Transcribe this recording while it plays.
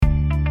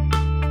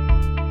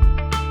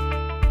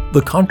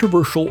The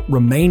controversial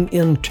Remain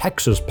in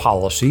Texas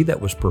policy that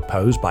was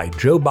proposed by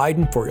Joe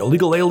Biden for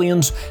illegal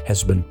aliens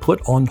has been put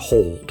on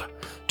hold.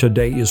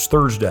 Today is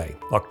Thursday,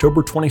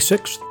 October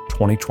 26,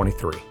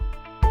 2023.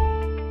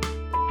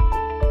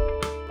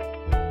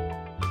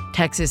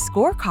 Texas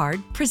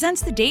Scorecard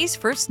presents the day's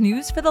first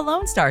news for the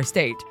Lone Star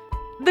State.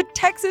 The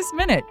Texas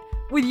Minute,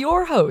 with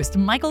your host,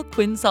 Michael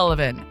Quinn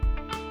Sullivan.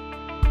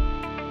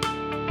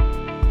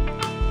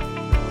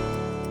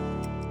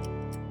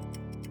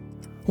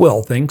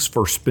 Well, thanks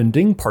for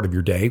spending part of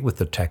your day with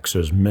the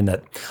Texas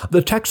Minute.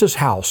 The Texas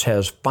House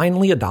has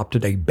finally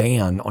adopted a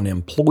ban on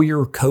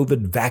employer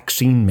COVID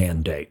vaccine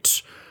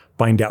mandates.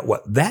 Find out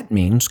what that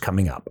means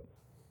coming up.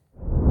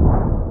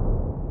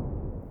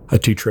 A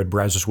teacher at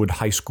Brazoswood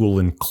High School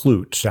in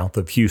Clute, south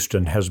of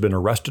Houston, has been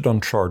arrested on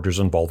charges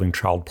involving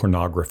child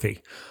pornography.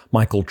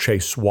 Michael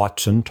Chase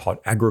Watson taught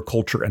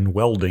agriculture and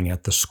welding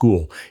at the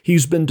school.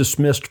 He's been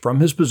dismissed from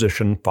his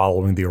position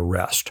following the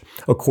arrest.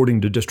 According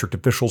to district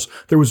officials,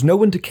 there was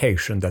no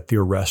indication that the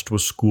arrest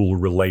was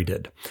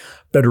school-related.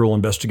 Federal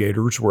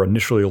investigators were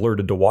initially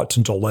alerted to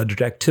Watson's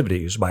alleged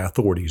activities by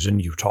authorities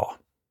in Utah.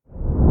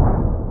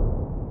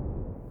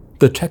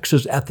 The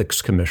Texas Ethics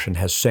Commission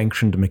has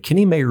sanctioned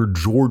McKinney Mayor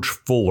George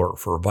Fuller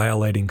for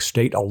violating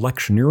state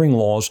electioneering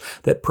laws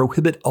that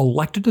prohibit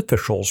elected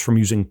officials from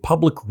using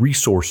public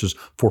resources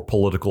for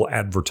political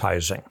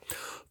advertising.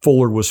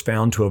 Fuller was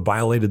found to have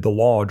violated the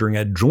law during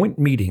a joint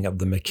meeting of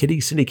the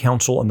McKinney City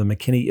Council and the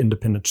McKinney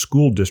Independent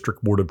School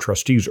District Board of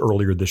Trustees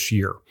earlier this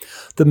year.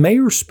 The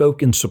mayor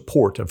spoke in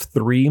support of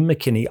 3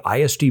 McKinney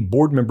ISD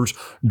board members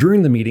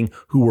during the meeting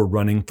who were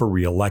running for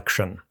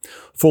re-election.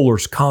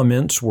 Fuller's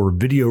comments were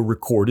video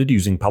recorded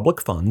using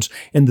public funds,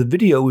 and the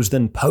video was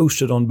then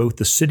posted on both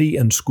the city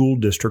and school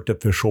district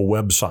official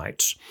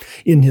websites.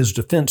 In his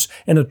defense,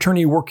 an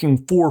attorney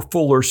working for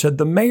Fuller said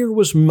the mayor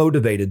was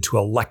motivated to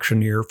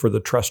electioneer for the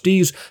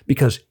trustees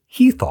because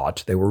he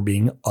thought they were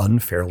being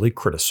unfairly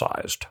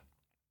criticized.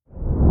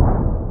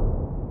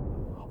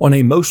 On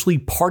a mostly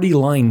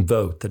party-line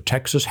vote, the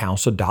Texas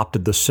House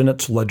adopted the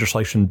Senate's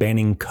legislation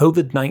banning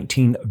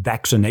COVID-19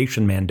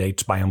 vaccination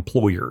mandates by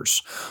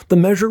employers. The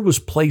measure was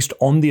placed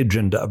on the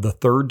agenda of the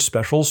third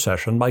special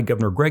session by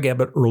Governor Greg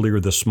Abbott earlier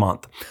this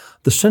month.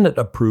 The Senate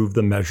approved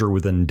the measure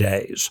within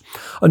days.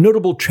 A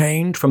notable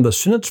change from the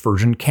Senate's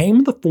version came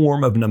in the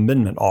form of an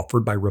amendment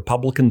offered by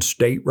Republican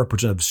State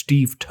Representative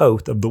Steve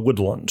Toth of the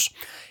Woodlands.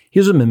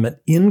 His amendment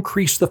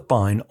increased the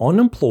fine on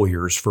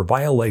employers for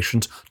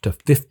violations to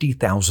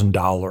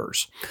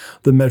 $50,000.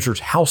 The measure's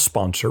House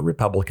sponsor,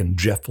 Republican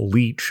Jeff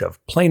Leach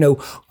of Plano,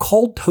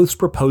 called Toth's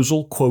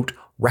proposal, quote,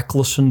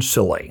 reckless and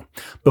silly,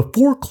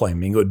 before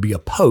claiming it would be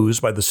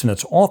opposed by the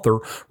Senate's author,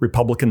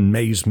 Republican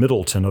Mays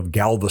Middleton of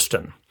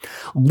Galveston.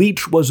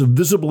 Leach was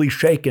visibly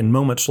shaken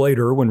moments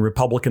later when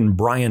Republican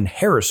Brian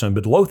Harrison of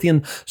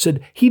Midlothian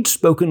said he'd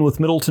spoken with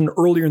Middleton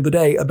earlier in the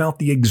day about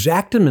the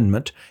exact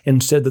amendment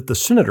and said that the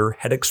senator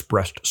had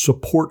expressed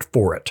support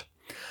for it.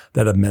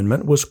 That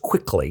amendment was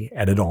quickly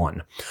added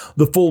on.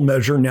 The full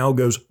measure now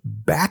goes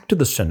back to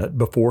the Senate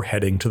before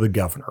heading to the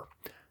governor.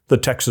 The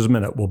Texas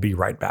Minute will be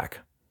right back.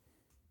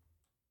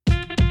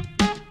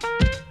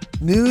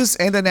 News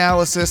and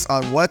analysis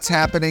on what's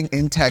happening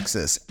in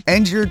Texas.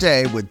 End your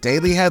day with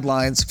daily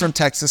headlines from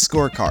Texas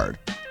Scorecard.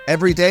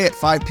 Every day at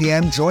 5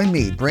 p.m., join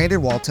me,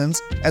 Brandon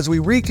Waltons, as we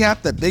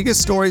recap the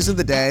biggest stories of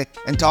the day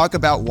and talk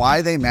about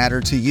why they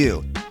matter to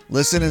you.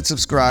 Listen and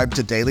subscribe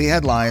to Daily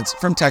Headlines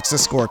from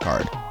Texas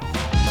Scorecard.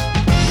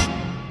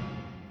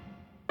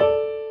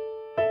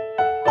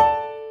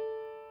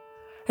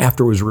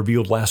 After it was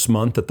revealed last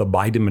month that the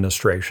Biden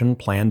administration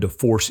planned to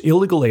force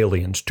illegal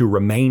aliens to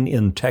remain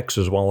in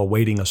Texas while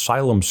awaiting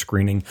asylum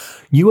screening,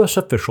 U.S.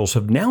 officials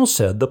have now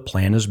said the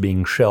plan is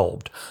being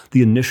shelved.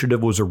 The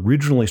initiative was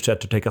originally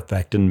set to take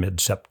effect in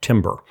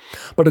mid-September.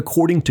 But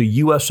according to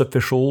U.S.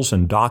 officials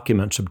and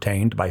documents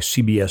obtained by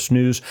CBS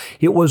News,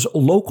 it was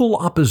local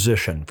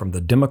opposition from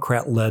the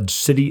Democrat-led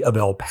city of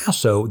El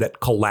Paso that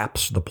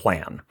collapsed the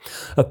plan.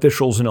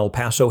 Officials in El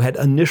Paso had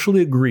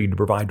initially agreed to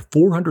provide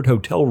 400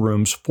 hotel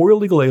rooms for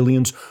illegal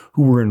aliens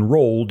who were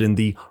enrolled in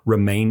the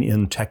Remain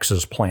in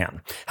Texas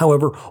plan.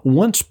 However,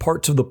 once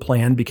parts of the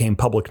plan became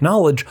public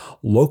knowledge,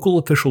 local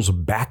officials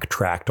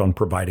backtracked on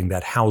providing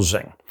that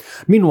housing.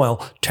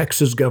 Meanwhile,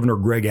 Texas Governor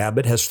Greg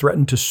Abbott has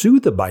threatened to sue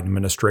the Biden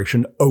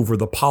administration over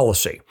the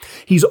policy.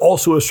 He's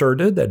also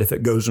asserted that if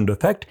it goes into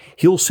effect,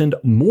 he'll send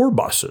more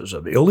buses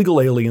of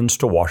illegal aliens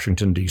to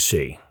Washington,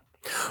 D.C.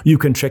 You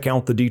can check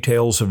out the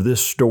details of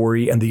this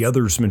story and the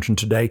others mentioned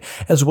today,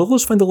 as well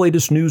as find the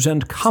latest news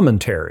and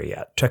commentary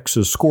at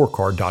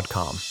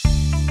TexasScorecard.com.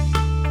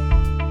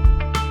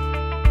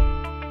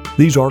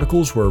 These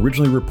articles were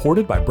originally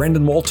reported by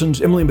Brandon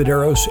Waltons, Emily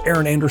Medeiros,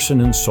 Aaron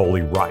Anderson, and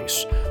Solly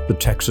Rice. The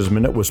Texas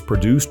Minute was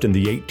produced in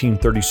the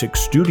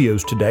 1836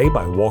 studios today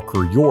by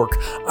Walker York.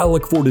 I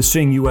look forward to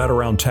seeing you out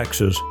around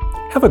Texas.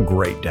 Have a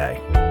great day.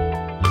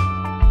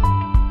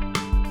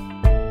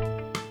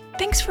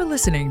 Thanks for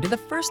listening to the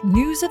first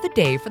news of the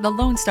day for the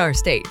Lone Star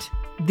State.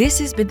 This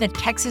has been the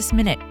Texas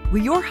Minute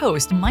with your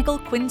host, Michael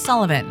Quinn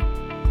Sullivan.